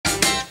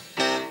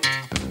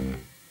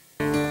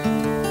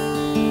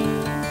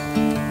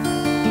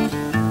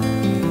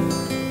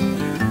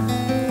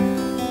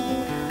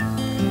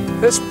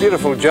This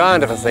beautiful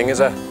giant of a thing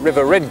is a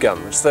river red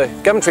gum. It's the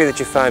gum tree that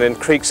you find in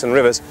creeks and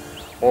rivers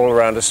all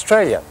around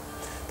Australia.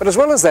 But as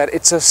well as that,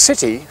 it's a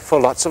city for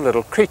lots of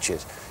little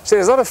creatures. So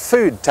there's a lot of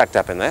food tucked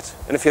up in that,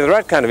 and if you're the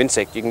right kind of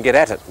insect, you can get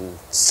at it and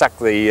suck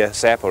the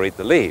sap or eat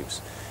the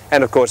leaves.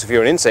 And of course, if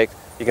you're an insect,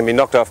 you can be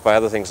knocked off by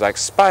other things like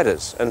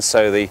spiders, and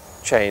so the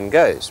chain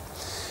goes.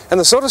 And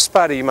the sort of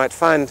spider you might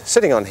find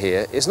sitting on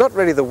here is not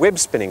really the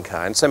web-spinning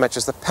kind so much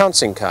as the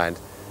pouncing kind.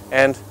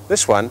 And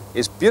this one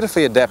is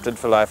beautifully adapted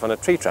for life on a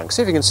tree trunk.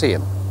 See if you can see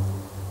him.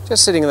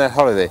 Just sitting in that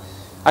hollow there.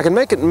 I can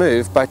make it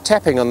move by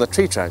tapping on the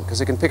tree trunk because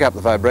it can pick up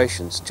the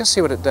vibrations. Just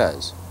see what it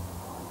does.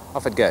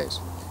 Off it goes.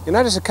 You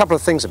notice a couple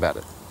of things about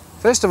it.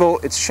 First of all,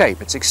 its shape.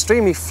 It's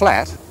extremely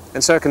flat,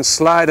 and so it can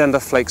slide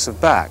under flakes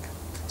of bark.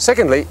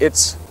 Secondly,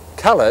 it's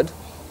coloured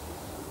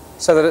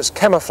so that it's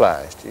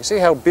camouflaged. You see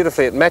how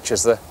beautifully it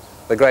matches the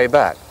grey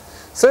bark.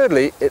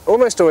 Thirdly, it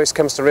almost always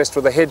comes to rest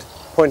with the head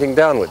pointing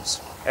downwards.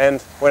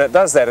 And when it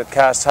does that, it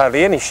casts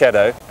hardly any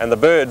shadow, and the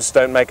birds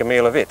don't make a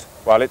meal of it,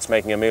 while it's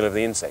making a meal of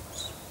the insect.